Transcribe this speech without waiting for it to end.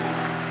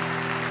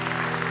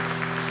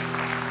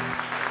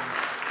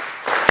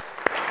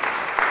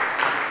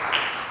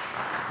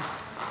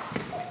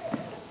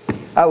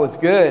That was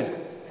good.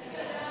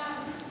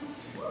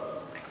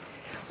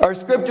 Our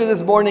scripture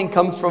this morning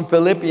comes from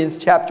Philippians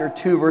chapter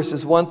 2,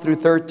 verses 1 through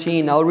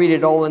 13. I'll read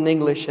it all in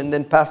English, and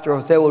then Pastor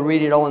Jose will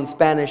read it all in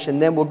Spanish,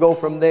 and then we'll go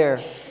from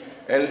there.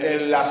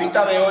 La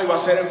cita de hoy va a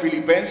ser en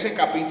Filipenses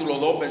capítulo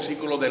 2,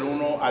 versículos del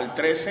 1 al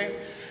 13.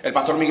 El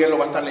pastor Miguel lo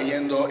va a estar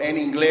leyendo en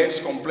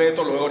inglés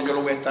completo, luego yo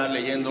lo voy a estar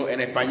leyendo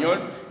en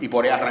español y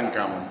por ahí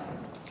arrancamos.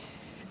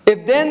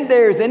 If then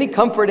there is any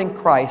comfort in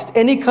Christ,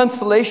 any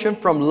consolation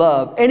from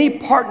love, any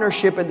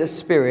partnership in the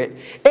Spirit,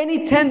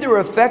 any tender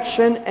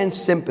affection and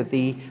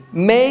sympathy,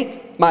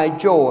 make my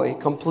joy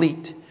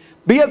complete.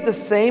 Be of the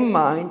same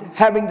mind,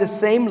 having the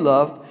same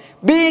love,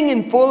 being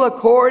in full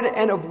accord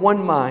and of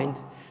one mind.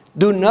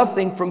 Do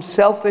nothing from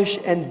selfish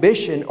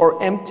ambition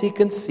or empty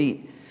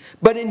conceit,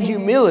 but in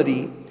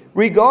humility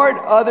regard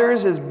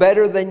others as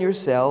better than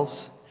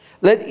yourselves.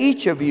 Let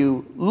each of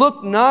you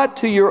look not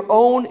to your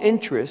own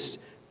interest,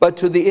 but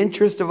to the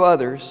interest of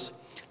others.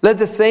 Let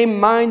the same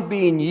mind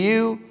be in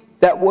you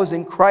that was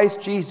in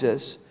Christ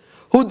Jesus,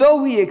 who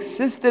though he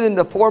existed in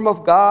the form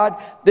of God,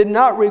 did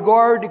not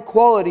regard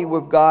equality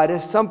with God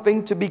as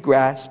something to be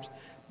grasped,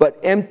 but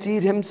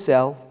emptied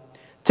himself,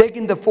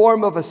 taking the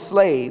form of a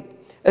slave,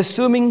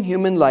 assuming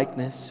human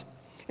likeness.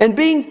 And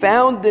being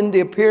found in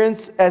the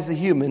appearance as a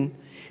human,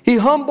 he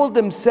humbled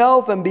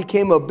himself and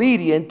became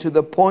obedient to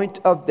the point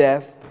of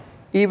death,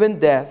 even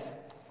death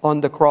on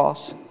the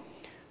cross.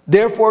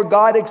 Therefore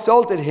God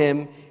exalted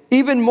him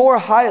even more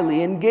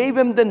highly and gave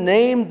him the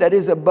name that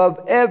is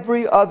above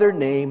every other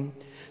name,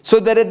 so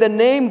that at the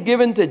name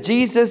given to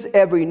Jesus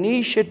every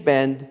knee should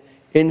bend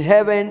in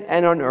heaven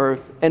and on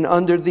earth and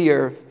under the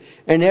earth,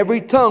 and every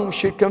tongue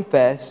should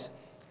confess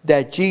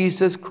that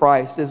Jesus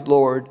Christ is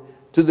Lord,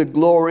 to the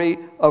glory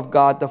of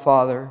God the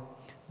Father.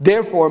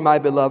 Therefore, my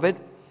beloved,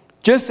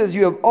 just as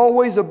you have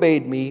always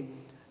obeyed me,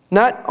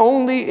 not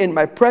only in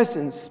my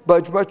presence,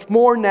 but much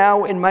more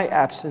now in my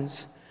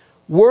absence,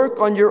 work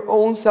on your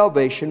own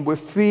salvation with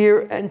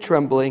fear and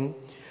trembling,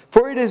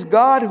 for it is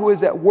God who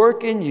is at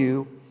work in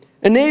you,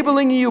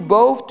 enabling you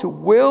both to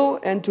will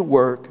and to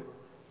work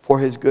for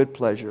his good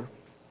pleasure.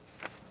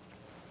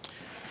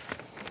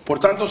 Por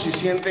tanto, si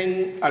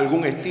sienten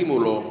algún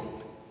estímulo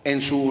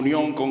en su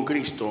unión con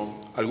Cristo,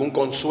 algún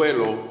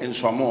consuelo en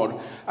su amor,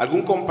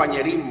 algún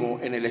compañerismo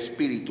en el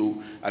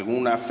espíritu,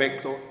 algún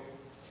afecto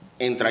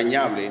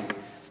entrañable,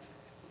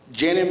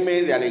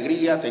 llénenme de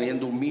alegría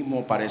teniendo un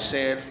mismo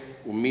parecer,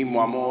 un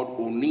mismo amor,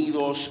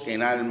 unidos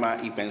en alma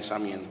y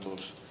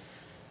pensamientos.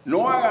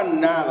 No hagan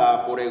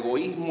nada por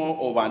egoísmo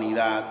o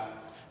vanidad,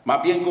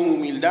 más bien con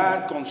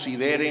humildad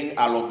consideren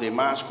a los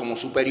demás como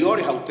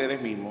superiores a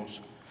ustedes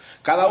mismos.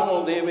 Cada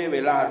uno debe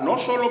velar no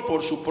solo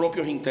por sus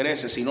propios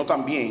intereses, sino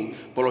también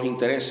por los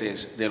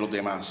intereses de los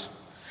demás.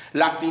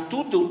 La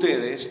actitud de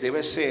ustedes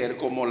debe ser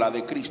como la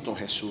de Cristo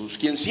Jesús,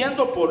 quien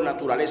siendo por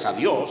naturaleza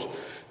Dios,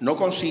 no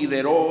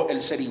consideró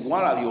el ser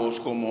igual a Dios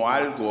como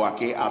algo a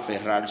que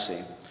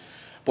aferrarse.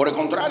 Por el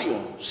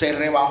contrario, se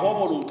rebajó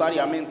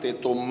voluntariamente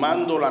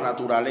tomando la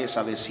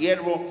naturaleza de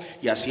siervo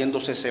y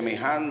haciéndose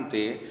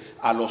semejante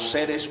a los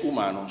seres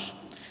humanos.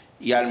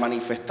 Y al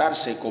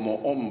manifestarse como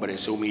hombre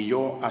se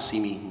humilló a sí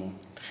mismo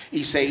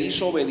y se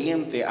hizo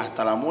obediente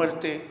hasta la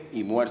muerte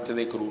y muerte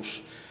de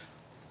cruz.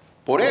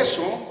 Por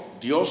eso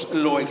Dios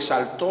lo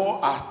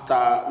exaltó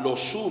hasta lo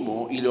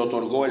sumo y le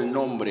otorgó el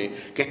nombre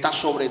que está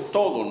sobre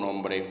todo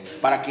nombre,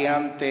 para que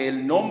ante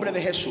el nombre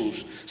de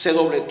Jesús se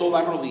doble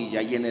toda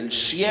rodilla, y en el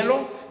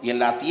cielo y en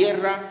la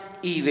tierra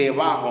y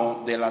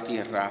debajo de la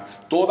tierra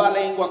toda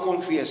lengua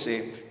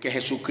confiese que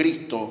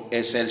Jesucristo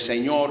es el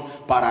Señor,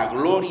 para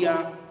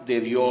gloria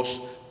de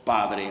Dios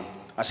Padre.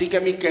 Así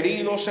que, mis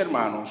queridos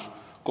hermanos,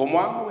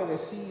 como han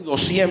obedecido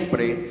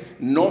siempre,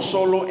 no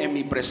solo en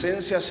mi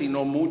presencia,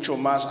 sino mucho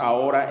más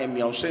ahora en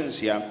mi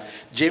ausencia,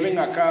 lleven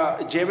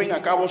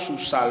a cabo su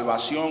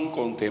salvación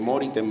con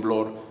temor y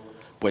temblor,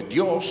 pues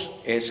Dios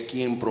es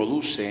quien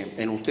produce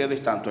en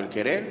ustedes tanto el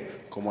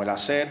querer como el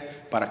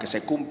hacer para que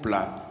se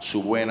cumpla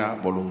su buena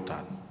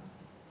voluntad.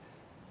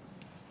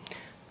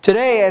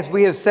 Today, as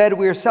we have said,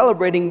 we are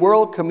celebrating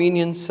World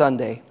Communion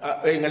Sunday.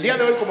 En el día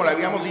de hoy, como le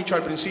habíamos dicho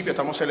al principio,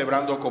 estamos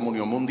celebrando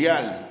Comunión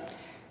Mundial.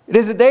 It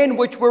is a day in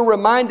which we're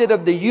reminded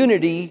of the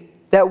unity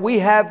that we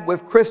have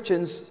with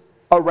Christians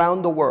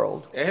around the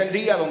world. Es el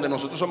día donde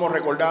nosotros somos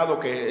recordados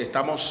que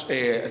estamos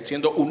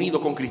siendo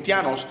unidos con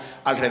cristianos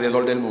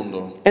alrededor del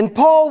mundo. And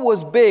Paul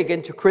was big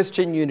into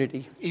Christian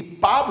unity. Y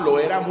Pablo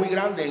era muy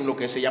grande en lo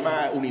que se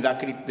llama unidad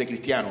de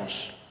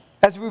cristianos.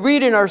 As we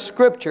read in our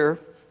scripture,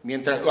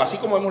 Así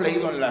como hemos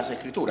leído en las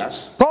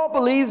Escrituras, Paul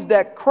believes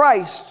that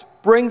Christ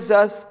brings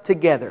us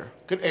together.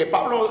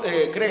 Pablo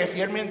cree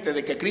fielmente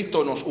de que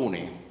Cristo nos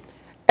une.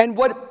 And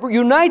what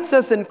unites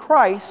us in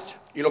Christ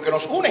Y lo que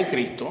nos une en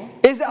Cristo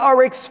is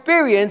our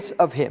experience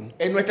of him.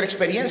 es nuestra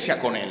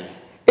experiencia con Él.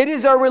 It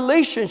is our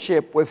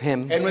relationship with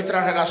him. Es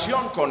nuestra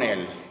relación con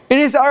Él. It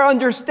is our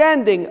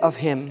understanding of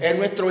him. Es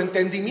nuestro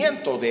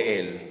entendimiento de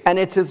Él. And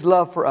it's his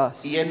love for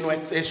us. Y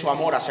es su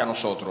amor hacia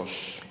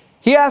nosotros.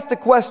 He asked a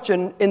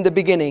question in the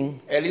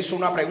beginning. Él hizo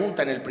una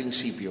pregunta en el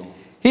principio.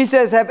 He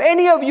says, have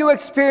any of you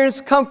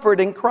experienced comfort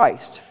in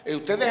Christ?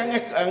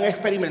 ¿Ustedes han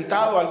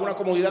experimentado alguna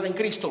comodidad en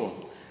Cristo?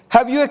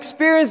 Have you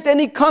experienced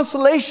any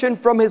consolation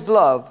from His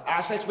love?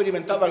 ¿Has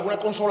experimentado alguna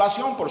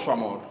consolación por su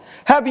amor?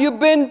 Have you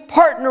been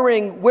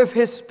partnering with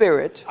His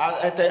Spirit?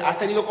 ¿Has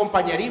tenido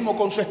compañerismo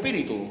con su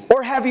espíritu?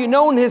 Or have you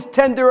known His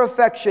tender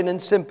affection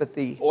and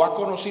sympathy? ¿O has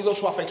conocido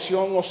su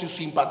afección o su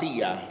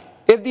simpatía?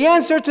 If the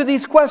answer to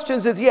these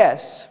questions is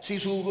yes, Si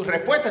su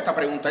respuesta a esta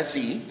pregunta es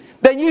sí,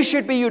 then you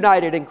should be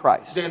united in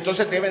Christ.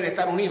 entonces deben de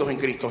estar unidos en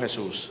Cristo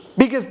Jesús.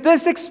 Because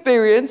this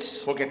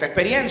experience Porque esta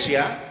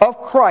experiencia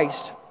of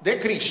Christ de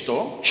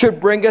Cristo should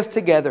bring us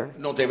together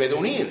nos debe de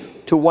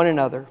unir to one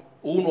another.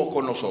 uno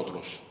con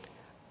nosotros.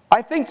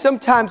 I think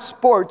sometimes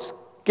sports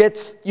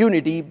gets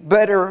unity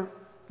better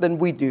than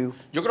we do.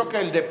 Yo creo que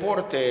el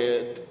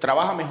deporte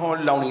trabaja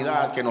mejor la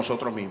unidad que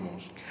nosotros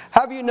mismos.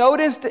 Have you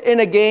noticed in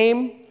a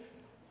game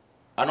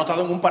 ¿Ha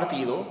notado en un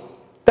partido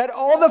that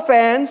all the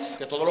fans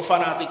que todos los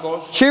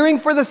fanáticos cheering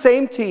for the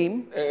same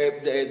team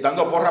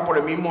dando porra por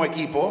el mismo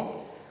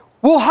equipo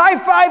will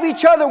high-five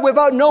each other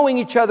without knowing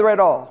each other at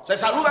all? se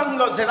saludan,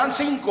 se dan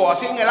 5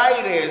 así en el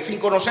aire sin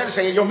conocerse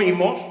ellos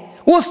mismos?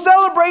 Will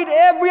celebrate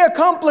every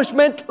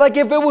accomplishment like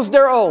if it was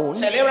their own,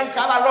 Celebran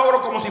cada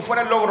logro como si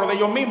fuera el logro de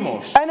ellos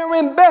mismos. and are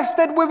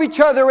invested with each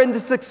other in the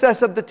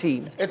success of the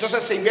team. Entonces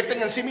se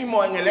invierten en sí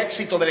mismos en el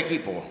éxito del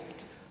equipo.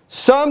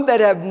 Some that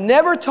have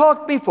never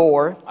talked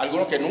before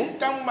Algunos que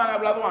nunca han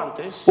hablado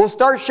antes will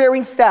start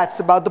sharing stats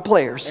about the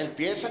players.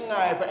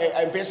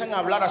 empiezan a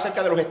hablar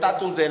acerca de los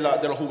estatus de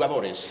los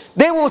jugadores.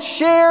 They will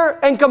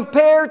share and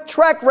compare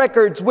track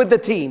records with the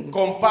team.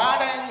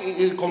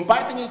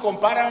 Comparten y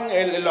comparan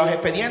los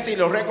expedientes y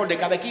los récords de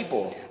cada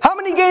equipo. How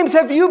many games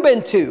have you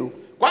been to?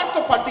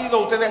 ¿Cuántos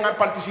partidos ustedes han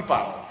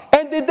participado?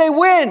 And did they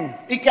win?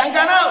 ¿Y qué han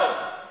ganado?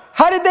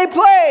 How did they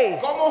play?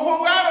 ¿Cómo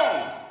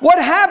jugaron? What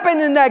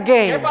happened in that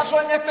 ¿Qué game? pasó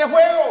en este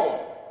juego?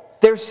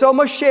 There's so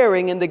much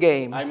sharing in the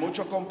game. Hay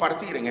mucho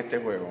compartir en este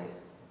juego.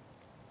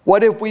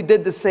 What if we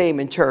did the same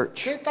in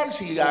church? ¿Qué tal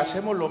si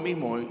hacemos lo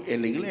mismo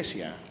en la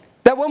iglesia?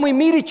 That when we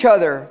meet each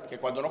other, Que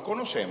cuando nos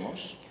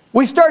conocemos,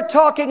 we start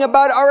talking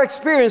about our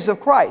experience of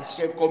Christ.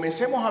 que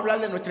comencemos a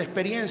hablar de nuestra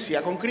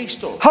experiencia con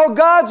Cristo. How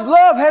God's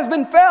love has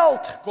been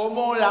felt.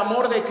 Cómo el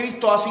amor de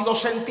Cristo ha sido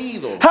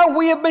sentido. How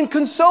we have been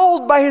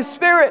consoled by His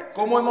Spirit.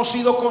 Cómo hemos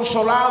sido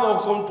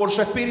consolados por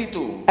su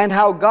Espíritu. And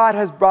how God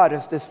has brought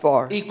us this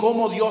far. Y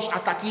cómo Dios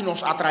hasta aquí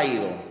nos ha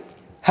traído.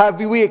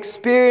 Have we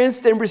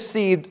experienced and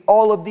received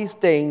all of these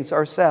things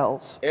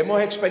ourselves?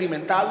 Hemos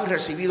experimentado y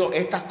recibido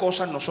estas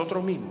cosas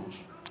nosotros mismos.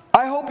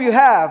 I hope you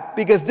have,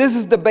 because this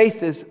is the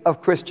basis of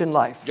Christian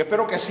life. Yo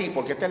espero que sí,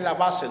 porque esta es la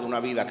base de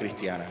una vida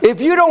cristiana. If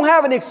you don't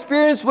have an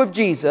experience with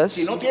Jesus,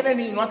 Si no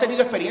has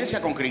tenido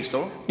experiencia con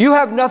Cristo, you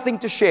have nothing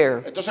to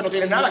share. entonces no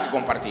tienes nada que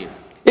compartir.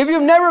 If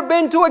you've never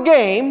been to a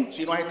game,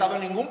 Si no has estado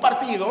en ningún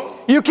partido,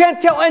 you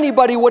can't tell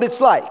anybody what it's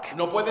like.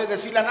 no puedes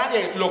decirle a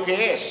nadie lo que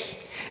es.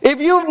 If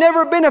you've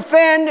never been a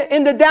fan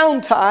in the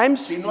down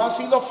times, Si no has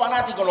sido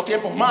fanático en los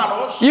tiempos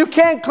malos, you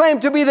can't claim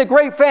to be the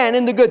great fan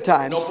in the good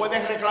times. no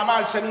puedes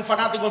reclamar ser un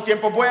fanático en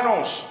tiempos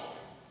buenos.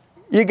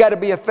 You got to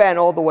be a fan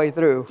all the way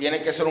through.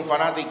 Tienes que ser un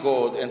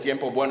fanático en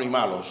tiempos buenos y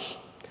malos.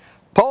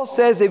 Paul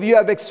says, if you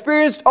have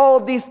experienced all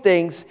of these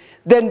things,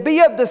 then be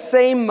of the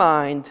same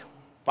mind.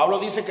 Pablo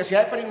dice que si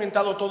has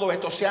experimentado todo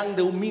esto, sean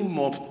de un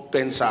mismo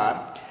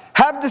pensar,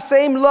 Have the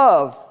same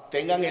love.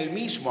 tengan el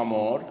mismo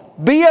amor,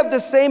 Be of the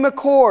same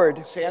accord.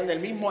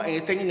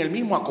 estén en el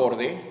mismo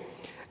acorde.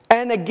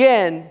 And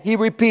again, he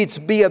repeats,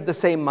 be of the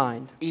same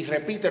mind. Y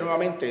repite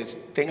nuevamente,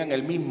 tengan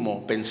el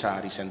mismo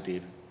pensar y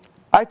sentir.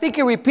 I think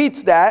he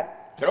repeats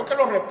that Creo que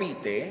lo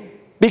repite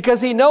because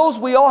he knows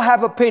we all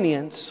have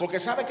opinions. porque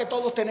sabe que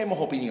todos tenemos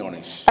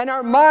opiniones. And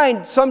our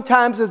mind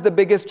sometimes is the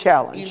biggest Y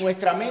challenge.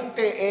 nuestra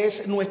mente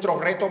es nuestro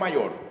reto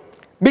mayor.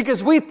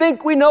 Because we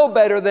think we know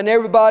better than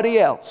everybody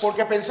else.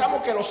 Porque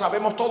pensamos que lo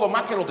sabemos todo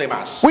más que los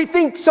demás. We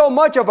think so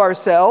much of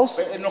ourselves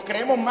Nos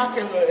creemos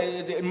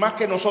más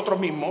que nosotros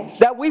mismos,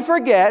 that we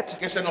forget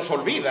que se nos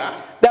olvida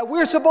that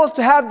we're supposed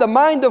to have the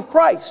mind of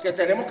Christ, que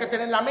tenemos que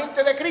tener la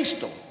mente de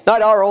Cristo,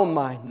 not our own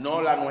mind, no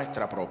la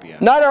nuestra propia,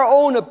 not our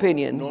own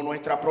opinion, no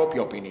nuestra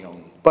propia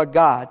opinión, but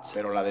God's.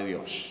 pero la de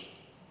Dios.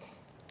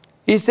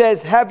 He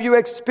says, have you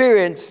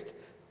experienced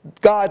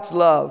God's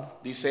love?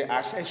 Dice,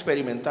 has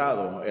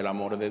experimentado el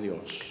amor de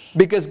Dios,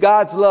 Because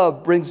God's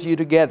love brings you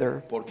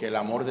together. porque el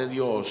amor de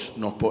Dios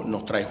nos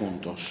trae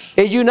juntos.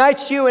 It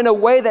unites you in a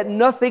way that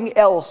nothing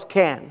else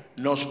can.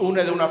 Nos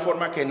une de una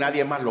forma que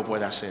nadie más lo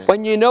puede hacer.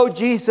 When you know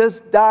Jesus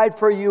died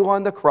for you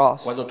on the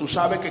cross, Cuando tú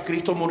sabes que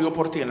Cristo murió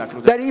por ti en la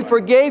cruz, that He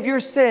forgave your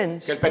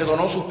sins, que Él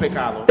perdonó sus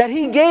pecados, that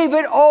He gave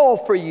it all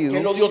for que Él you,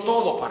 lo dio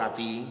todo para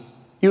ti,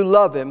 you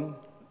love Him,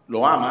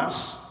 lo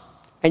amas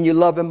and you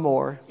love Him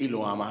more. y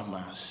lo amas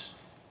más.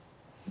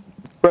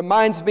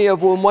 Reminds me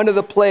of when one of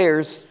the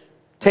players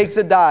takes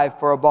a dive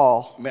for a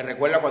ball. Me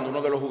recuerda cuando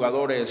uno de los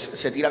jugadores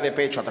se tira de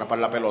pecho a atrapar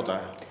la pelota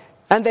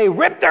And they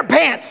rip their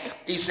pants.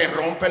 Y se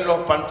rompen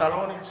los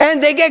pantalones.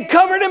 And they get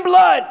covered in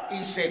blood.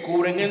 Y se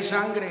cubren en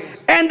sangre.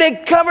 And they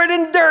covered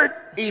in dirt.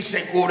 Y se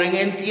cubren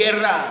en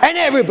tierra. And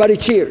everybody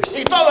cheers.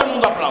 Y todo el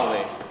mundo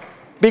aplaude.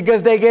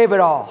 Because they gave it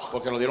all.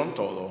 Porque lo dieron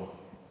todo.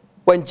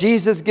 When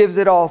Jesus gives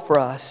it all for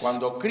us,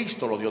 Cuando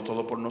Cristo lo dio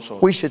todo por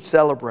nosotros, we should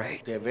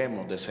celebrate.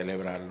 debemos de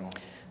celebrarlo.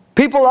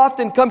 People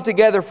often come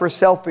together for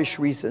selfish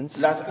reasons.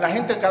 La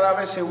gente cada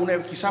vez se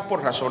une quizás por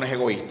razones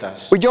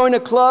egoístas. We join a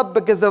club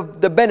because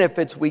of the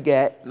benefits we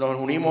get. Nos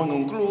unimos en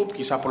un club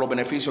quizás por los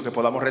beneficios que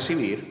podamos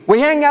recibir.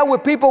 We hang out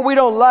with people we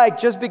don't like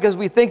just because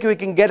we think we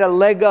can get a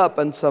leg up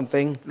on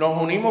something.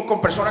 Nos unimos con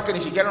personas que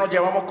ni siquiera nos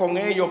llevamos con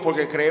ellos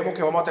porque creemos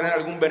que vamos a tener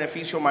algún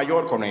beneficio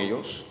mayor con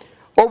ellos.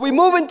 Or we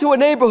move into a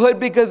neighborhood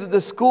because of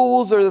the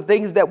schools or the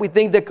things that we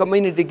think the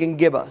community can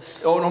give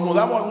us. O nos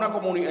mudamos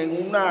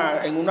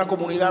en una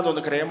comunidad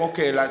donde creemos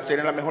que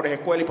tienen las mejores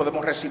escuelas y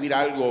podemos recibir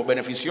algo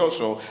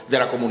beneficioso de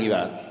la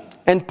comunidad.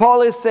 And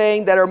Paul is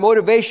saying that our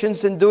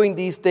motivations in doing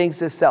these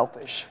things is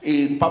selfish.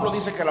 Y Pablo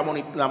dice que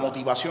la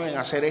motivación en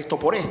hacer esto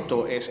por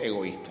esto es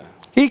egoísta.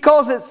 He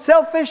calls it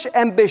selfish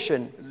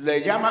ambition.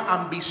 Le llama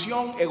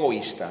ambición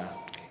egoísta.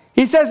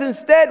 He says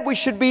instead we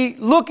should be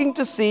looking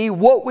to see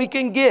what we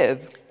can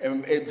give.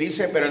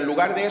 Dice, pero en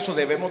lugar de eso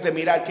debemos de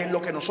mirar qué es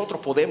lo que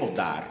nosotros podemos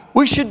dar.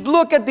 We should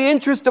look at the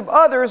interest of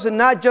others and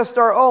not just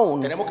our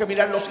own. Tenemos que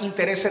mirar los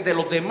intereses de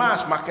los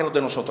demás más que los de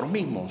nosotros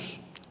mismos.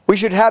 We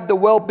should have the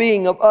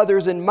well-being of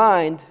others in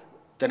mind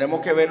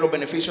Tenemos que ver los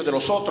beneficios de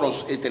los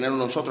otros y tenerlos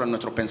nosotros en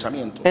nuestros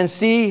pensamientos. and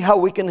see how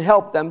we can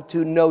help them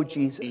to know Y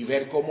Jesus.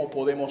 ver cómo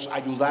podemos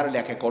ayudarle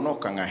a que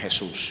conozcan a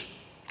Jesús.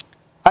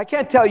 I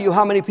can't tell you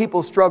how many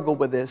people struggle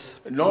with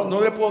this. No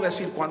le puedo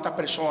decir cuántas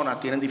personas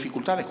tienen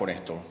dificultades con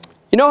esto.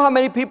 You know how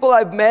many people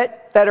I've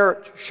met that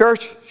are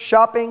church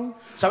shopping?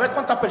 ¿Sabes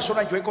cuántas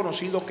personas yo he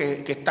conocido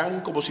que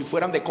están como si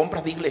fueran de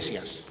compras de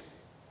iglesias?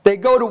 They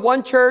go to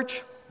one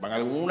church Van a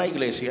alguna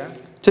iglesia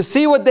to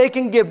see what they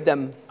can give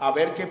them, a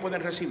ver qué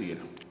pueden recibir,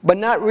 but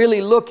not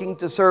really looking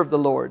to serve the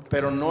Lord.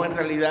 pero no en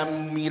realidad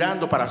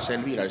mirando para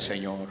servir al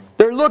Señor.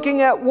 They're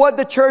looking at what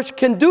the church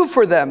can do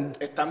for them,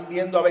 Están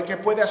viendo a ver qué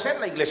puede hacer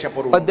la iglesia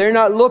por uno, but they're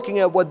not looking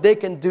at what they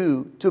can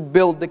do to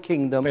build the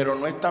kingdom. pero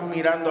no están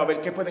mirando a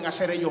ver qué pueden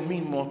hacer ellos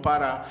mismos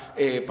para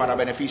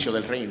beneficio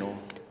del reino.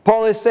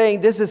 Paul is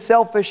saying this is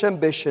selfish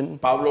ambition,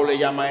 Pablo le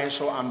llama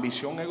eso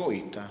ambición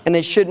egoísta and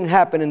it shouldn't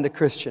happen in the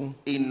Christian.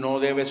 y no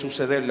debe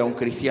sucederle a un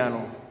cristiano.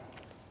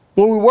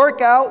 When we work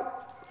out,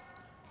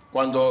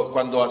 Cuando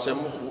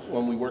hacemos,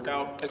 when we work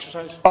out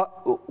exercise,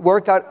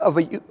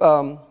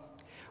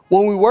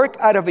 when we work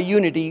out of a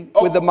unity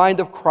with the mind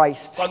of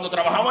Christ, cuando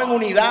trabajamos en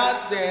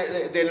unidad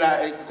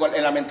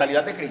en la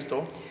mentalidad de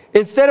Cristo,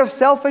 instead of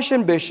selfish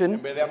en ambition,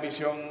 vez de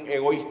ambición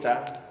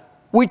egoísta,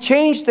 we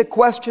change the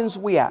questions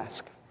we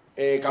ask.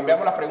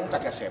 cambiamos las preguntas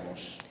que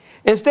hacemos.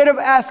 Instead of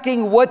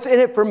asking what's in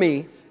it for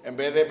me, En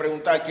vez de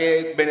preguntar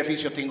qué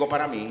beneficios tengo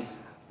para mí,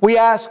 we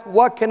ask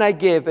what can I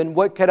give and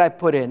what can I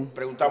put in.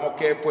 preguntamos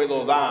qué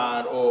puedo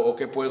dar o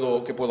qué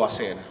puedo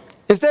hacer.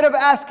 Instead of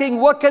asking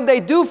what can they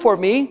do for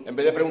me, En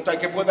vez de preguntar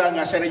qué puedan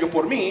hacer ellos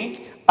por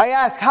mí, I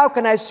ask how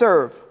can I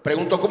serve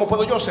pregunto cómo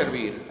puedo yo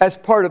servir as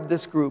part of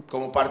this group.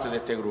 como parte de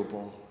este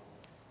grupo.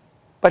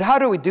 But how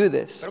do we do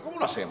this? Pero ¿cómo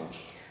lo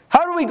hacemos?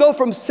 How do we go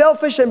from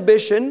selfish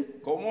ambition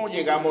 ¿Cómo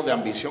llegamos de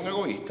ambición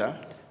egoísta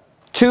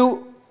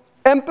to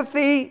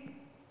empathy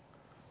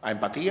a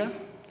empatía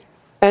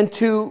and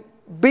to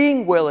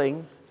being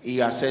willing y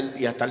a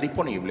estar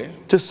disponible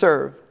to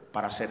serve,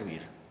 para servir?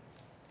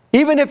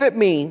 even if it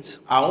means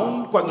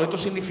Aun cuando esto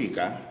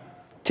significa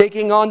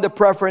taking on the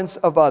preference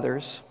of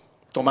others?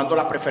 tomando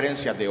las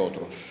preferencias de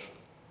otros.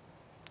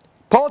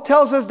 Paul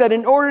tells us that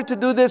in order to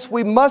do this,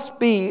 we must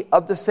be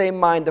of the same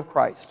mind of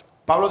Christ.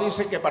 Pablo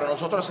dice que para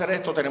nosotros hacer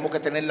esto tenemos que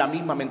tener la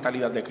misma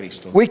mentalidad de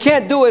Cristo. We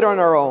can't do it on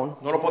our own.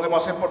 No lo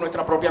podemos hacer por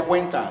nuestra propia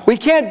cuenta. We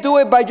can't do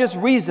it by just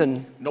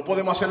reason. No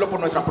podemos hacerlo por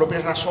nuestras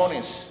propias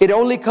razones. It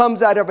only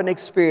comes out of an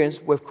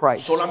experience with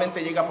Christ.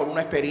 Solamente llega por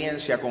una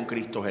experiencia con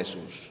Cristo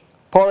Jesús.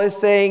 Paul is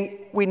saying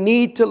we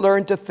need to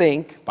learn to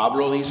think,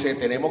 Pablo dice,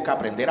 tenemos que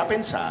aprender a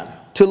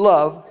pensar, to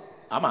love,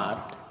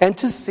 amar and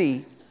to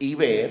see y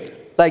ver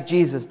like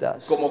Jesus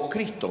does. como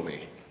Cristo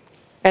ve.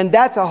 And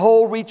that's a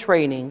whole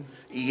retraining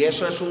Y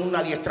eso es un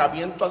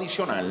adiestramiento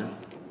adicional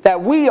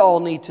that we all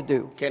need to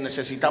do. que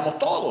necesitamos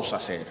todos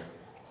hacer.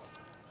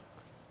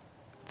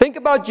 Think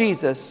about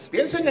Jesus,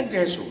 Piensen en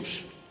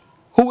Jesús,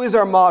 who is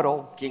our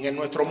model. quien es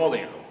nuestro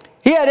modelo.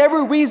 He had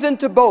every reason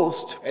to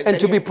boast and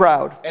to be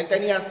proud. Él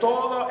tenía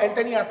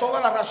toda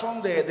la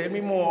razón de él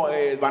mismo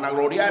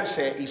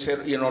vanagloriarse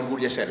y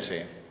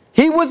enorgullecerse.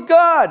 He was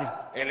God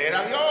Él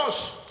era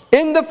Dios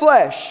in the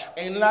flesh,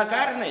 en la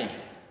carne,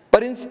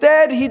 but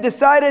instead he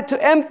decided to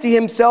empty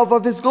himself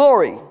of his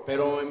glory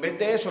pero en vez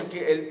de eso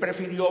él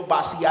prefirió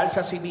vaciarse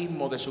a sí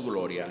mismo de su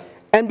gloria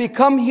and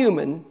become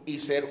human y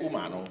ser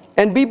humano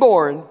and be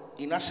born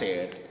y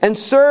nacer and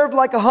serve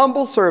like a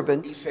humble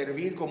servant y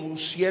servir como un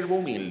siervo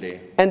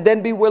humilde and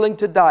then be willing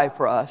to die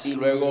for us. y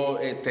luego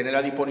tener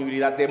la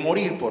disponibilidad de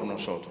morir por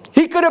nosotros.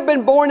 He could have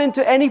been born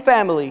into any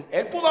family.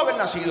 Él pudo haber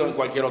nacido en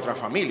cualquier otra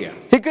familia.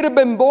 He could have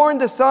been born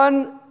the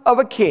son of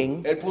a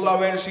king. Él pudo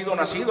haber sido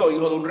nacido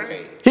hijo de un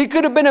rey. He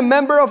could have been a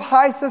member of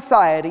high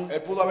society,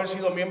 Él pudo haber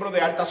sido miembro de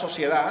alta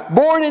sociedad,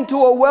 born into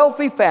a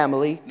wealthy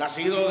family,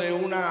 nacido de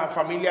una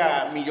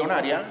familia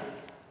millonaria,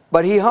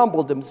 but he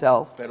humbled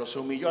himself, pero se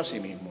humilló a sí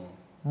mismo.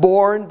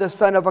 born the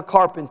son of a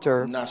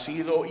carpenter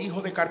Nacido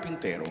hijo de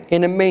carpintero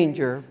in a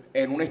manger,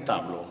 en un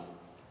establo,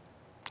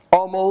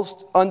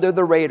 almost under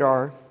the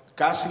radar,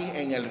 casi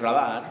en el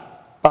radar,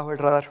 bajo el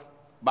radar,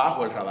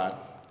 bajo el radar,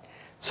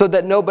 so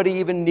that nobody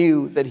even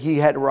knew that he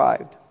had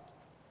arrived.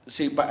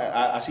 sí,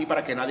 así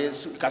para que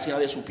casi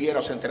nadie supiera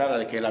o se enterara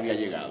de que él había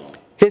llegado.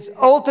 His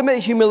ultimate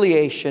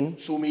humiliation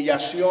Su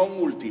humillación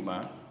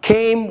última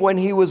came when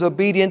he was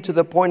obedient to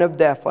the point of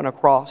death on a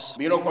cross.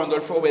 vino cuando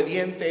él fue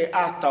obediente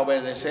hasta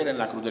obedecer en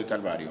la cruz del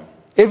Calvario.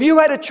 If you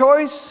had a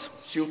choice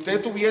Si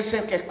usted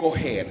tuviese que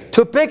escoger,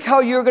 to pick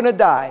how you're going to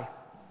die,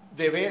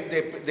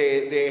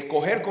 de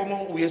escoger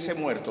cómo hubiese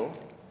muerto,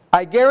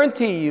 I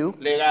guarantee you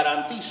le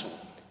garantizo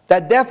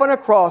that death on a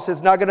cross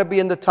is not going to be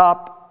in the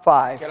top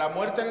 5. que la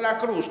muerte en la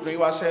cruz no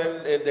iba a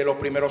ser de los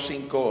primeros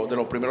cinco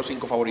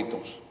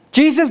favoritos.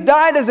 Jesus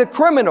died as a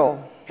criminal,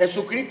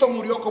 Jesucristo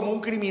murió como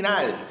un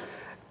criminal,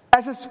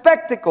 as a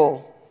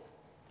spectacle,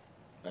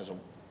 eso,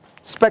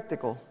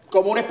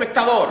 como un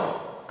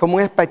espectáculo, como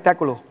un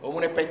espectáculo,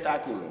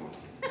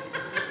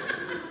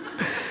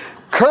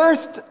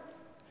 cursed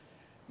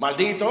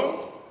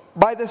maldito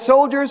by the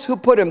soldiers who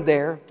put him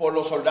there, por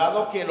los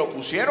soldados que lo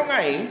pusieron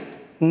ahí,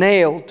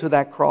 nailed to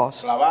that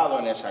cross. clavado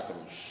en esa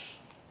cruz.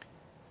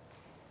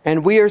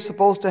 And we are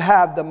supposed to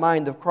have the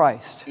mind of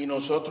Christ, Y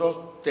nosotros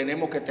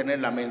tenemos que tener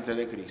la mente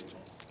de Cristo.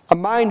 a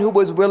mind who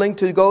was willing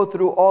to go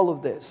through all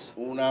of this,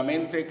 Una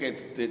mente que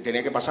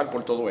tenía que pasar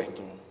por todo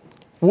esto.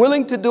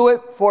 willing to do it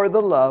for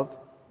the love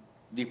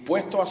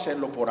Dispuesto a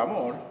hacerlo por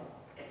amor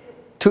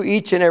to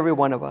each and every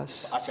one of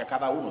us. hacia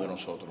cada uno de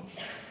nosotros.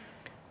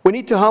 We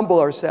need to humble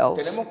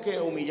ourselves Tenemos que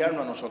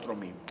humillarnos a nosotros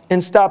mismos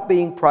and stop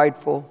being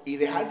prideful. y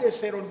dejar de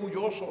ser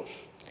orgullosos.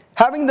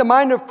 Having the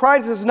mind of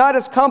Christ is not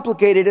as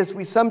complicated as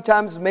we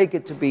sometimes make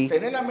it to be.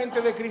 Tener la mente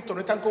de Cristo no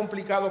es tan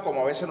complicado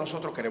como a veces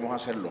nosotros queremos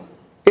hacerlo.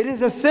 It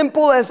is as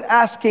simple as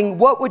asking,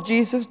 what would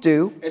Jesus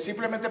do? Es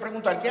simplemente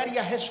preguntar, ¿qué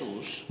haría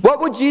Jesús? What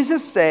would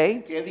Jesus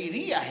say? ¿Qué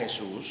diría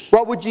Jesús?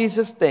 What would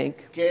Jesus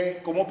think?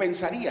 ¿Cómo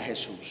pensaría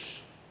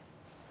Jesús?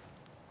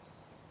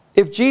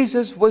 If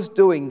Jesus was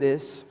doing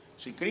this,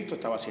 Si Cristo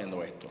estaba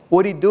haciendo esto,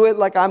 would he do it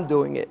like I'm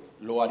doing it?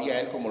 ¿lo haría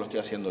Él como lo estoy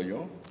haciendo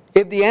yo?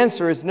 If the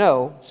answer is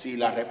no, Si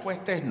la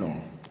respuesta es no,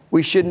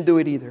 we shouldn't do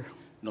it either.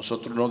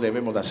 nosotros no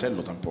debemos de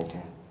hacerlo tampoco.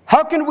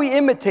 How can we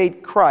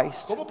imitate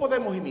Christ ¿Cómo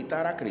podemos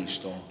imitar a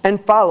Cristo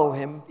and follow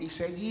him y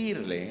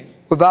seguirle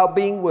without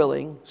being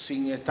willing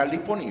sin estar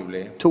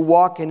disponible to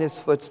walk in his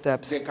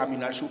footsteps? de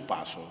caminar sus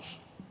pasos?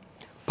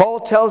 Paul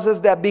tells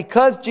us that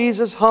because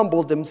Jesus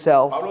humbled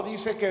himself, Pablo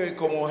dice que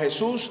como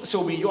Jesús se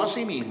humilló a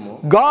sí mismo,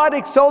 God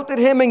exalted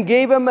him and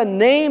gave him a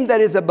name that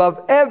is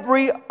above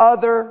every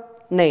other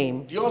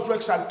name. Dios lo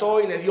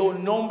exaltó y le dio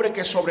un nombre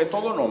que sobre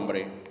todo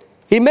nombre.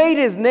 He made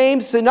his name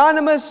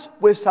synonymous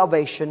with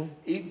salvation.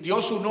 Y dio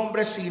su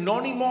nombre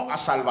sinónimo a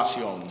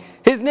salvación.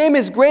 His name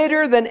is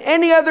greater than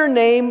any other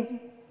name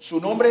Su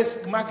nombre es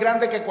más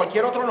grande que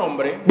cualquier otro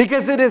nombre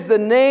because it is the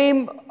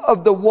name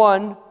of the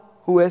one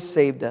who has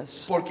saved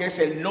us. porque es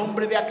el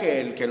nombre de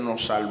aquel que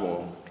nos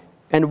salvó.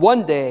 And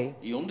one day,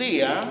 Y un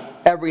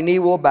día every knee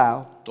will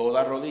bow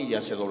toda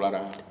rodilla se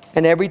doblará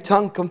and every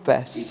tongue y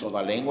confess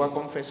toda lengua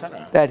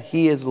confesará that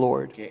he is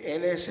Lord. que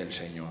Él es el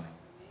Señor.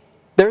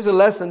 There's a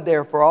lesson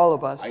there for all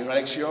of us. Hay una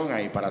lección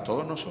ahí para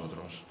todos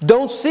nosotros.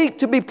 Don't seek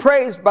to be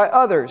praised by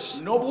others.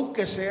 No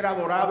busque ser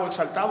adorado,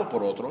 exaltado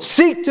por otros.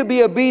 Seek to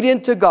be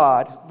obedient to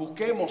God,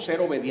 Busquemos ser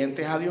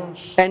obedientes a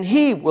Dios. and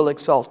he will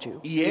exalt you.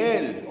 Y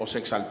Él os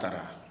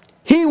exaltará.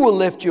 He will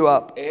lift you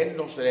up. Él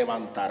nos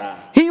levantará.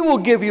 He will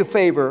give you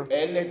favor.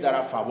 Él les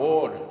dará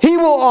favor. He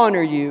will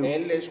honor you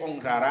Él les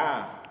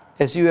honrará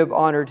as you have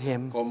honored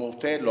him. como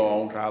usted lo ha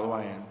honrado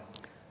a Él.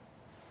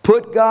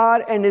 Put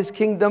God and his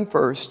kingdom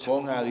first,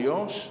 Ponga a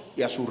Dios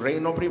y a su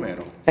reino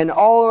primero. and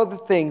all other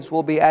things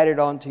will be added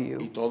on to Y you.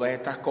 todas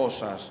estas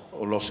cosas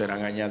os lo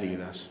serán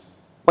añadidas.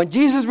 When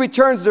Jesus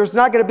returns, there's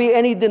not going to be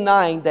any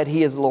denying that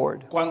he is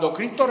Lord. Cuando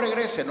Cristo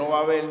regrese no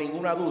va a haber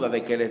ninguna duda de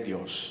que Él es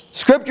Dios.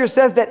 Scripture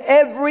says that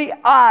every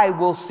eye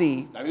will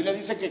see, La Biblia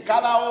dice que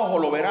cada ojo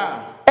lo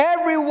verá.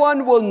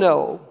 everyone will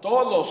know,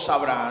 Todos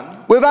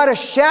sabrán without a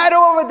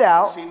shadow of a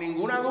doubt, sin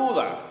ninguna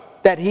duda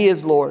that he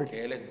is Lord. que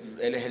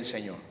Él es el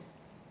Señor.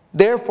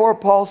 Therefore,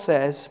 Paul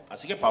says,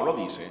 Así que Pablo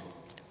dice,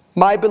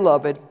 my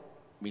beloved,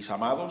 mis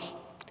amados,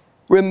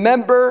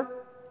 remember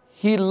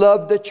he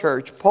loved the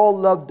church. Paul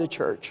loved the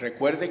church.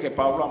 recuerde que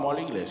Pablo amó a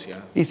la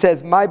iglesia. He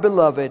says, my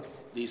beloved,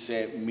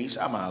 Dice, mis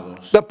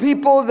amados, the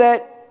people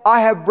that I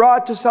have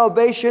brought to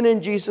salvation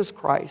in Jesus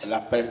Christ.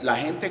 la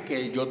gente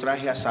que yo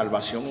traje a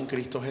salvación en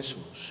Cristo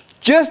Jesús.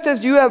 Just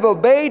as you have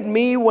obeyed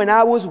me when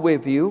I was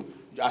with you,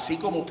 Así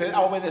como usted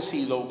ha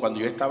obedecido cuando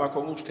yo estaba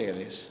con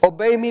ustedes,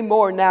 obey me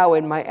more now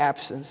in my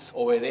absence.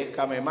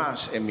 obedézcame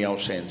más en mi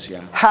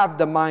ausencia. Have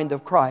the mind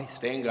of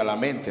Christ Tenga la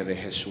mente de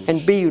Jesús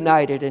and be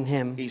united in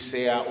him. y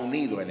sea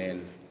unido en él.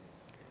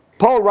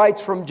 Paul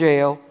writes from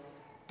jail.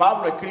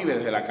 Pablo escribe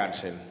desde la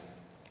cárcel.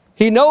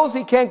 He knows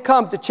he can't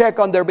come to check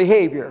on their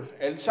behavior.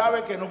 Él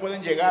sabe que no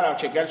pueden llegar a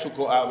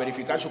a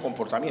verificar su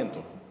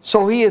comportamiento.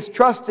 So he is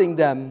trusting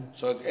them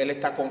So, él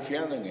está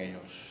confiando en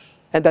ellos,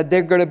 and that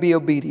they're going to be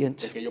obedient.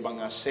 de que ellos van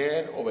a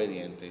ser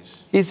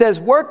obedientes. He says,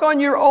 work on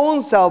your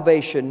own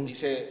salvation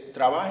Dice,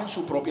 trabajen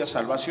su propia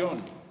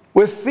salvación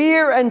with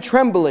fear and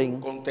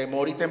trembling, con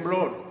temor y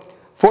temblor.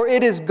 for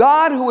it is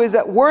God who is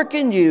at work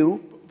in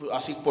you,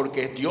 Así porque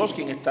es Dios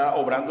quien está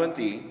obrando en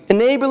ti,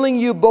 enabling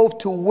you both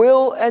to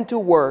will and to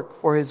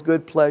work for his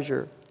good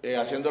pleasure.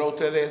 haciéndolo a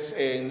ustedes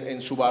en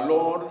su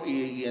valor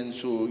y en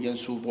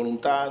su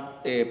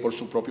voluntad por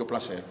su propio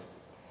placer.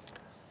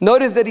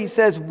 Notice that he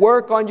says,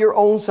 work on your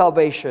own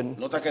salvation.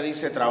 Nota que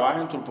dice, trabaja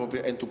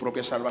en tu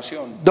propia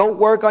salvación. Don't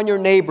work on your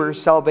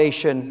neighbor's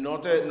salvation. No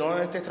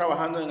estés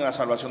trabajando en la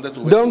salvación de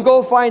tu Don't vecino.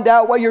 go find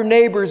out what your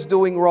neighbor's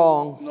doing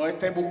wrong. No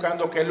estés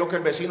buscando qué es lo que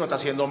el vecino está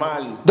haciendo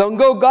mal. Don't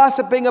go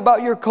gossiping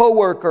about your No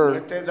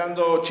coworker. estés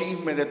dando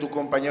chismes de tu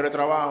compañero de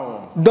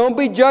trabajo. Don't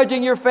be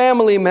judging your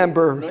family No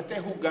member.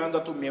 estés juzgando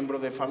a tus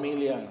miembros de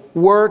familia.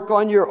 Work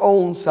on your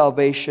own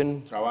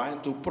salvation Trabaja en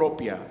tu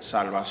propia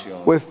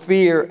salvación. with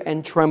fear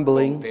and Con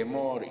trembling.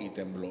 temor y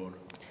temblor.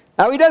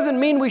 Now, he doesn't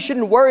mean we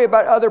shouldn't worry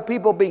about other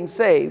people being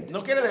saved,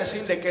 No quiere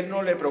decirle que él no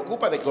le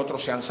preocupa de que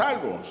otros sean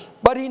salvos.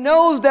 but he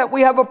knows that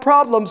we have a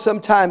problem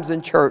sometimes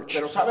in church,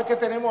 Pero sabe que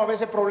tenemos a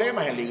veces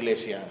problemas en la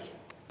iglesia.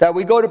 that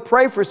we go to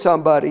pray for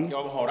somebody, Que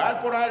vamos a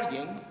orar por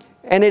alguien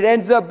and it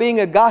ends up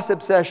being a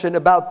gossip session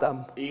about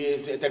them. y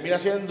termina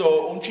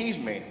siendo un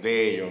chisme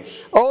de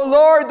ellos. Oh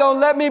Lord, don't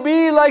let me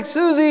be like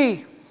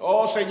Susie,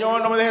 Oh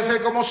Señor, no me dejes ser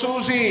como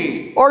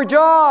Susie, or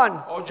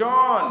John, o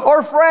John,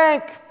 or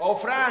Frank, o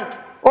Frank,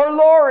 or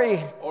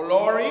Lori. o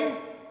Lori.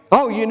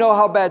 Oh, you know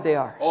how bad they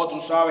are. Oh, tú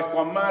sabes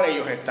cuán mal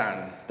ellos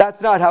están. That's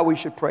not how we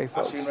should pray,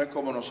 Así folks. no es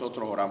como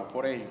nosotros oramos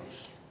por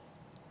ellos.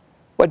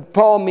 What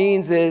Paul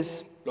means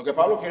is, Lo que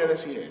Pablo quiere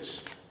decir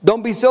es,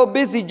 don't be so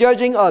busy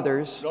judging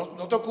others no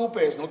te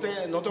ocupes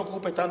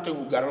tanto en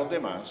juzgar a los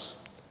demás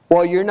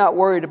while you're not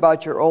worried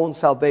about your own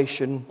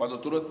salvation cuando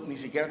tú ni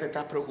siquiera te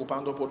estás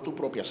preocupando por tu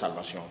propia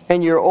salvación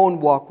and your own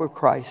walk with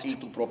Christ. y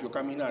tu propio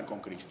caminar con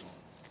Cristo.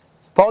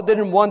 Paul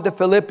didn't want the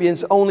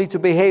Philippians only to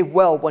behave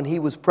well when he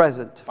was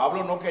present.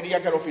 Pablo no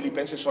quería que los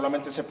filipenses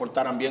solamente se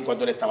portaran bien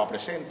cuando él estaba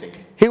presente.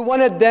 He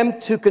wanted them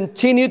to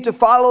continue to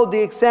follow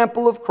the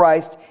example of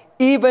Christ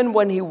even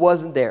when he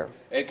wasn't there.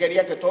 Él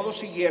quería que todos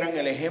siguieran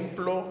el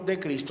ejemplo de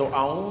Cristo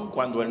aun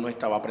cuando él no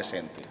estaba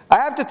presente. I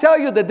have to tell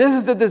you that this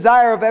is the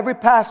desire of every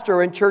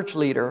pastor and church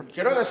leader.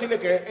 Quiero decirle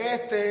que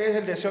este es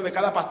el deseo de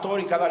cada pastor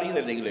y cada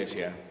líder de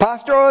iglesia.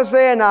 Pastor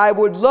Jose and I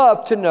would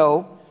love to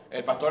know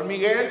El pastor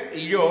Miguel y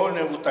yo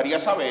nos gustaría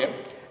saber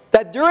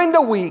that during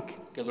the week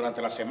que durante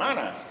la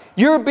semana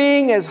you're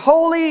being as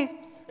holy,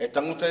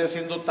 están ustedes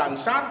siendo tan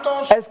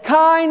santos, as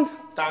kind,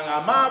 tan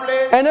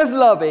amables and as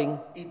loving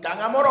y tan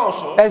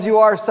amorosos as you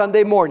are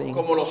Sunday morning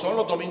como lo son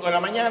los domingos de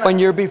la mañana when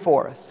you're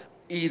before us.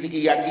 y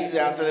aquí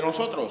delante de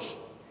nosotros.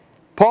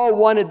 Paul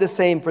wanted the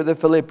same for the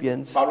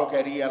Philippians. Pablo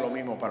quería lo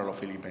mismo para los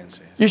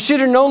filipenses. You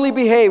shouldn't only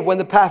behave when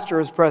the pastor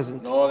is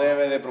present. No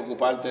debe de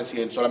preocuparte si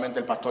solamente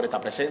el pastor está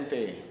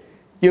presente.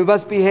 You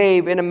must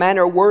behave in a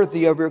manner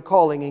worthy of your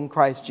calling in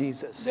Christ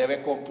Jesus.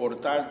 Debes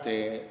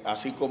comportarte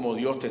así como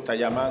Dios te está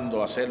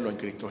llamando a hacerlo en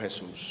Cristo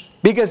Jesús.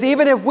 Because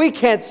even if we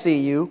can't see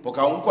you, Porque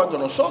aun cuando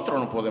nosotros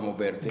no podemos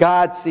verte,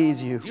 God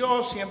sees you.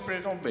 Dios siempre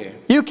nos ve.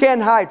 You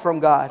can't hide from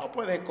God. No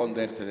puedes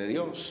esconderte de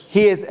Dios.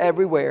 He is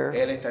everywhere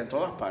Él está en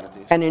todas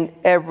partes and in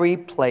every y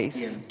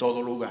place. en todo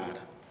lugar.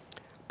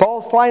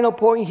 Paul's final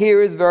point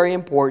here is very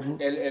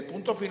important. El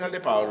punto final de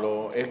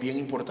Pablo es bien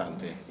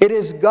importante. It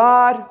is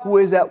God who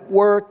is at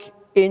work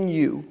in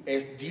you,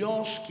 Es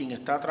Dios quien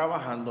está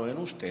trabajando en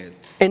usted,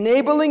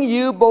 enabling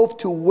you both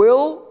to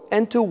will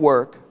and to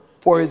work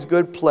for his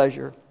good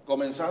pleasure.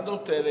 comenzando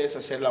ustedes a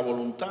hacer la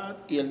voluntad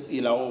y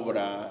la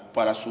obra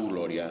para su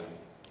gloria.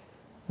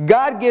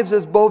 God gives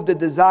us both the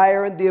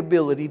desire and the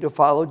ability to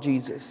follow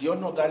Jesus. Dios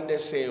nos da el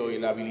deseo y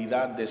la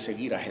habilidad de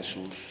seguir a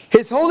Jesús.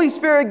 His Holy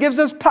Spirit gives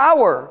us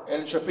power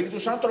Su Espíritu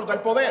Santo nos da el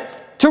poder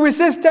to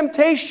resist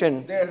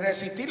temptation de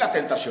resistir las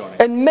tentaciones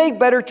and make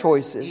better y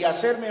choices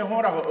hacer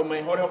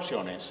mejores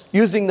opciones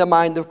using the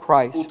mind of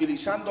Christ.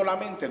 utilizando la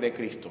mente de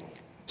Cristo.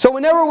 So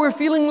whenever we're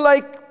feeling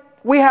like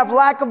we have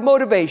lack of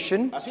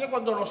motivation Así que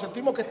cuando nos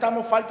sentimos que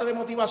estamos falta de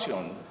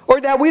motivación or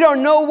that we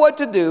don't know what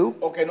to do,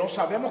 o que no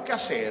sabemos qué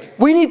hacer,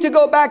 we need to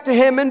go back to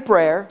him in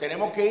prayer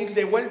tenemos que ir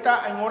de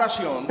vuelta en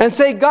oración and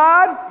say,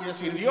 God, y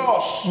decir,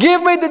 Dios,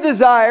 give me the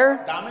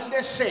desire dame el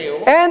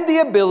deseo and the y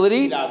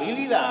ability la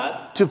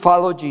habilidad to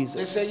follow de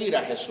Jesus, seguir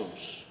a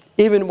Jesús,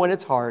 even when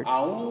it's hard,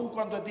 aun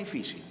cuando es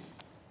difícil,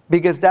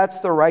 because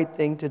that's the right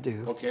thing to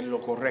do. porque es lo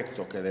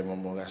correcto que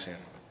debemos de hacer.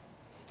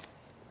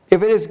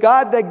 If it is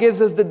God that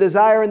gives us the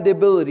desire and the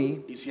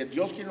ability, y si es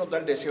Dios quien nos da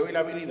el deseo y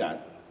la habilidad,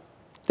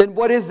 then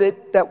what is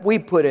it that we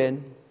put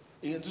in?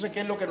 y entonces ¿qué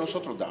es lo que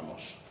nosotros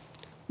damos?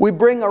 We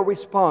bring our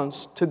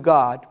response to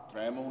God.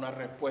 Traemos una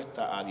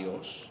respuesta a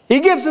Dios. He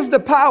gives us the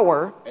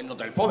power, Él nos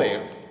da el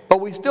poder, but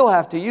we still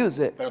have to use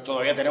it. pero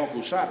todavía tenemos que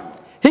usarlo.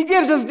 He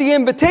gives us the Él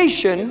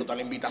invitation, nos da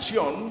la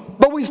invitación,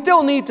 but we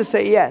still need to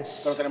say pero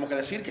yes. tenemos que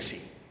decir que sí.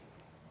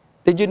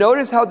 Did you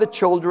notice how the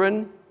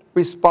children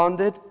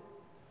responded?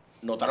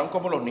 ¿Notaron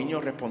cómo los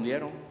niños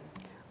respondieron?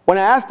 When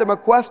I asked them a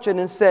question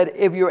and said,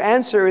 if your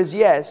answer is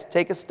yes,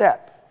 take a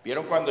step.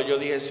 ¿Vieron cuando yo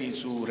dije si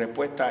su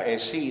respuesta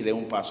es sí, de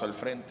un paso al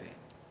frente?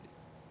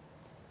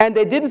 And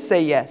they didn't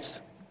say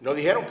yes. No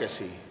dijeron que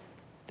sí,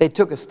 They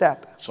took a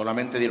step.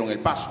 solamente dieron el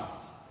paso.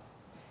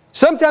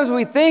 Sometimes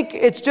we think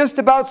it's just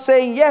about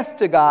saying yes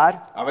to God,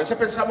 A veces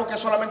pensamos que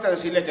es solamente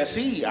decirle que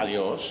sí a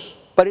Dios,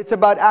 but it's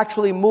about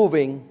actually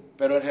moving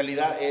pero en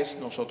realidad es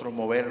nosotros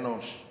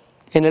movernos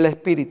in el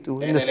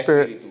espíritu, in en the el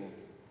spirit. Espíritu.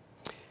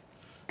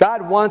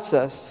 God wants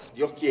us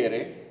Dios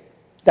quiere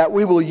that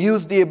we will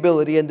use the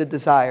ability and the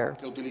desire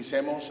que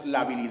utilicemos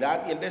la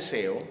habilidad y el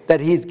deseo that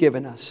He's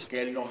given us. que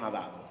Él nos ha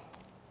dado.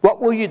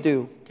 What will you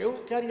do ¿Qué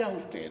haría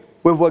usted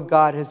with what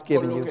God has con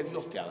given lo que you?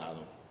 Dios te ha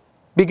dado?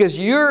 Because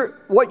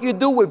what you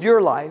do with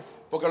your life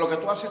Porque lo que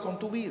tú haces con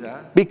tu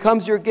vida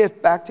becomes your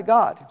gift back to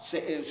God.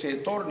 se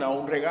torna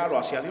un regalo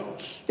hacia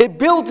Dios. It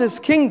builds His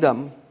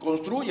kingdom.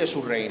 Construye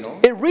su reino,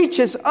 It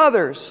reaches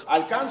others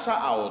alcanza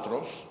a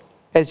otros,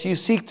 as you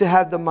seek to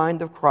have the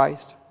mind of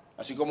Christ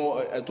así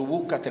como tú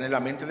buscas tener la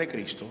mente de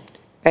Cristo,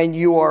 and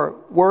you are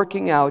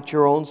working out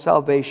your own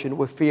salvation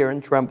with fear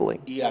and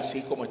trembling. y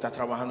así como estás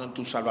trabajando en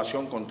tu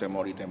salvación con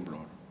temor y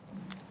temblor.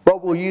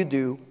 What will you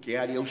do ¿Qué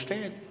haría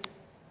usted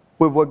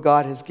with what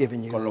God has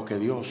given you? con lo que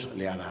Dios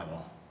le ha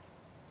dado?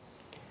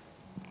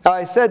 Now,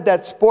 I said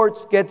that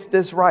sports gets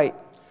this right.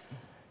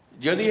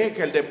 Yo dije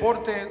que el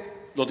deporte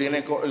lo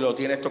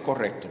tiene esto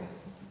correcto.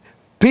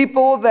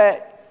 People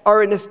that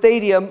are in a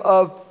stadium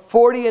of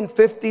 40 and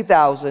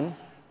 50,000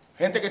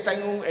 Gente que está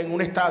en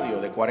un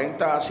estadio de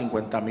 40 a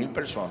 50 mil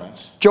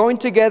personas join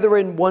together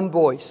in one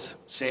voice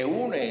se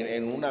unen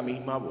en una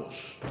misma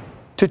voz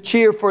to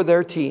cheer for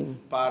their team.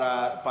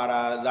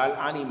 para dar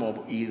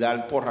ánimo y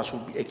dar porra a su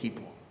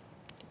equipo.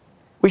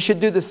 We should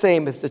do the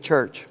same as the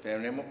church.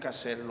 Tenemos que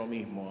hacer lo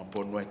mismo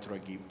por nuestro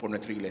equipo, por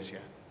nuestra iglesia.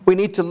 We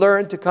need to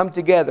learn to come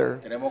together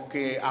Tenemos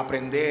que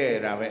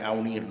aprender a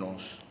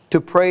unirnos, to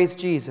praise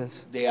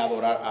Jesus, de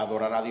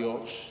adorar a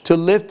Dios, to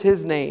lift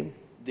His name,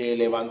 de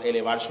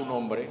elevar su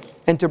nombre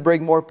and to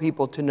bring more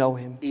people to know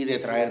Him. y de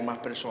traer más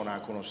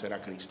personas a conocer a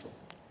Cristo.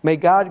 May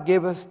God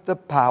give us the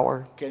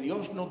power, Que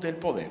Dios nos dé el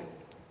poder,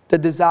 the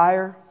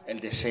desire, el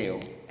deseo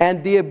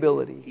and the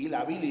ability y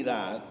la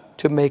habilidad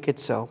to make it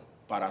so.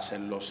 para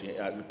hacerlo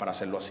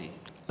así.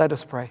 Let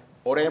us pray.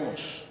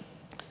 Oremos.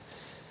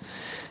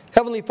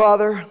 Heavenly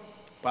Father,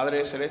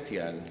 Padre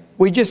Celestial,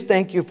 we just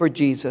thank you for te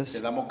Jesus,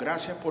 damos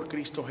gracias por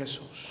Cristo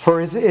Jesús, for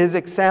his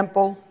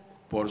example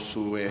por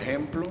su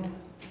ejemplo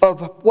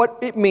of what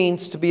it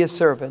means to be a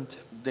servant.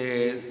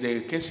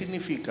 de qué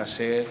significa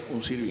ser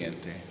un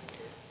sirviente.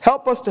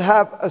 Help us to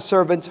have a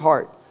servant's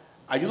heart.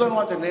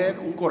 Ayúdanos a tener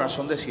un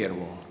corazón de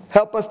siervo.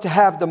 Help us to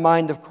have the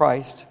mind of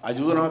Christ.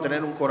 Ayúdanos a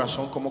tener un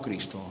corazón como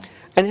Cristo.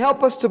 And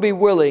help us to be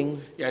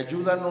willing Y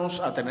ayúdanos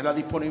a tener la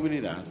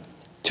disponibilidad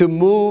to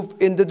move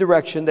in the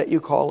direction that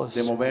you call de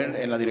us. mover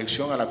en la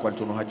dirección a la cual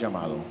tú nos has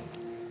llamado.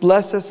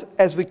 Bless us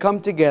as we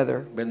come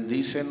together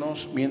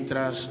Bendícenos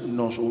mientras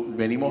nos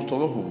venimos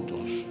todos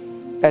juntos,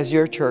 as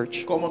your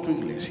church. como tu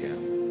iglesia.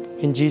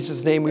 In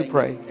Jesus' name we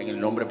pray. En el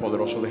nombre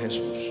poderoso de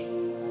Jesús.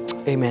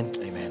 Amen.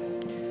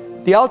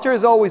 Amén. The altar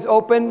is always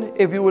open.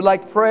 If you would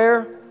like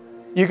prayer,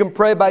 you can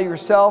pray by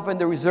yourself in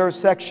the reserve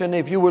section.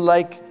 If you would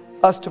like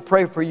us to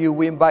pray for you,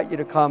 we invite you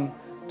to come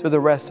to the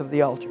rest of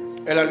the altar.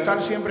 El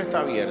altar siempre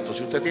está abierto.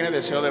 Si usted tiene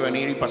deseo de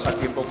venir y pasar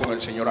tiempo con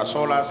el Señor a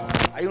solas,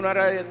 hay un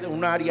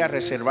área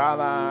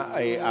reservada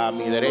a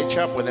mi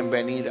derecha. Pueden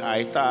venir a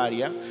esta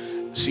área.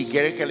 Si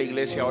quieren que la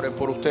iglesia ore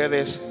por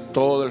ustedes,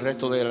 todo el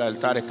resto del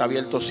altar está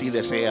abierto si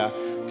desea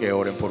que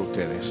oren por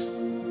ustedes.